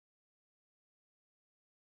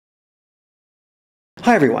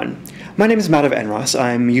Hi everyone, my name is Maemo N900.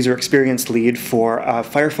 I'm User Experience Lead for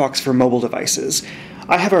Firefox for mobile devices.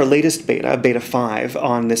 I have our latest beta 5,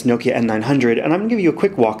 on this Nokia N900, and I'm going to give you a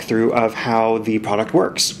quick walkthrough of how the product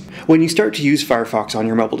works. When you start to use Firefox on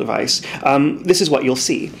your mobile device, this is what you'll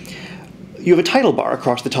see. You have a title bar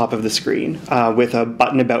across the top of the screen with a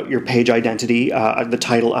button about your page identity, the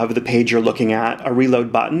title of the page you're looking at, a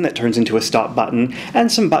reload button that turns into a stop button,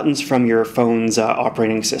 and some buttons from your phone's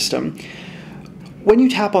operating system. When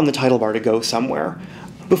you tap on the title bar to go somewhere,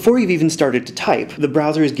 before you've even started to type, the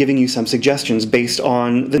browser is giving you some suggestions based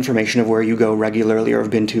on the information of where you go regularly or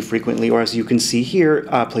have been to frequently, or as you can see here,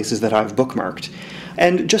 places that I've bookmarked.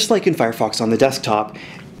 And just like in Firefox on the desktop,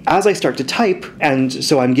 as I start to type, and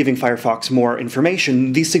so I'm giving Firefox more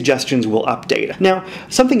information, these suggestions will update. Now,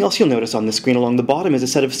 something else you'll notice on the screen along the bottom is a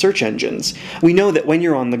set of search engines. We know that when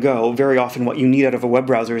you're on the go, very often what you need out of a web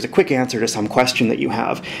browser is a quick answer to some question that you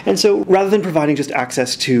have. And so rather than providing just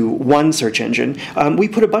access to one search engine, we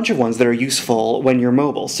put a bunch of ones that are useful when you're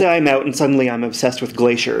mobile. Say I'm out and suddenly I'm obsessed with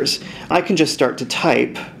glaciers. I can just start to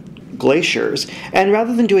type glaciers, and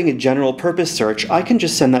rather than doing a general purpose search, I can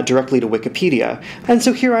just send that directly to Wikipedia. And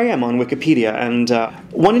so here I am on Wikipedia, and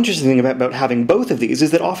one interesting thing about having both of these is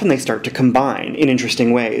that often they start to combine in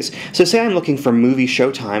interesting ways. So say I'm looking for movie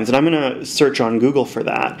showtimes, and I'm going to search on Google for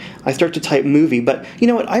that. I start to type movie, but you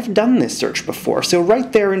know what, I've done this search before, so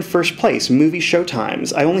right there in first place, movie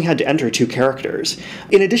showtimes, I only had to enter 2 characters.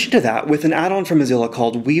 In addition to that, with an add-on from Mozilla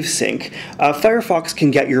called WeaveSync, Firefox can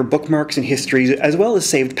get your bookmarks and histories as well as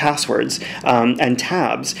saved passwords and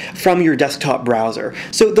tabs from your desktop browser.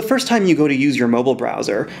 So the first time you go to use your mobile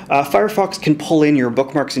browser, Firefox can pull in your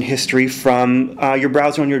bookmarks and history from your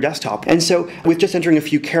browser on your desktop. And so with just entering a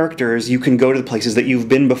few characters, you can go to the places that you've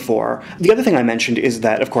been before. The other thing I mentioned is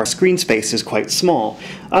that, of course, screen space is quite small.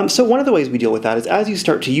 So one of the ways we deal with that is as you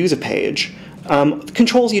start to use a page,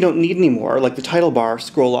 controls you don't need anymore, like the title bar,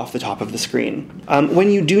 scroll off the top of the screen.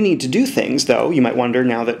 When you do need to do things, though, you might wonder,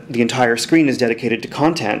 now that the entire screen is dedicated to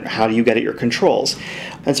content, how do you get at your controls?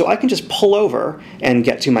 And so I can just pull over and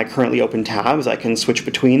get to my currently open tabs. I can switch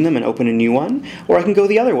between them and open a new one, or I can go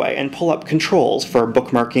the other way and pull up controls for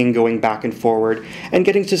bookmarking, going back and forward, and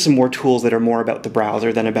getting to some more tools that are more about the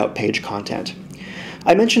browser than about page content.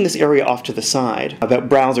 I mentioned this area off to the side about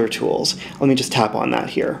browser tools. Let me just tap on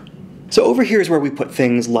that here. So over here is where we put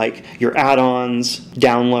things like your add-ons,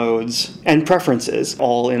 downloads, and preferences,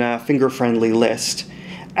 all in a finger-friendly list.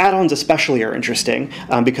 Add-ons especially are interesting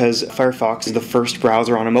because Firefox is the first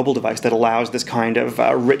browser on a mobile device that allows this kind of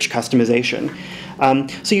rich customization.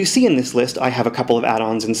 So you see in this list I have a couple of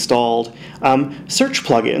add-ons installed. Search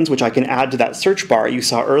plugins, which I can add to that search bar you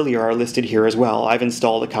saw earlier, are listed here as well. I've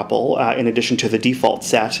installed a couple in addition to the default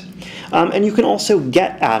set. And you can also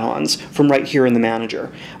get add-ons from right here in the manager.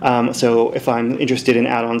 So if I'm interested in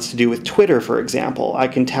add-ons to do with Twitter, for example, I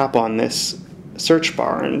can tap on this search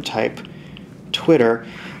bar and type Twitter,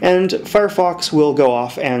 and Firefox will go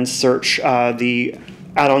off and search the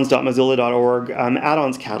addons.mozilla.org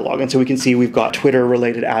add-ons catalog, and so we can see we've got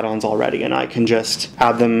Twitter-related add-ons already, and I can just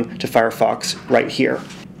add them to Firefox right here.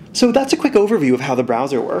 So that's a quick overview of how the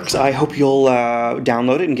browser works. I hope you'll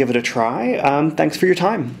download it and give it a try. Thanks for your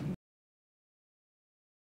time.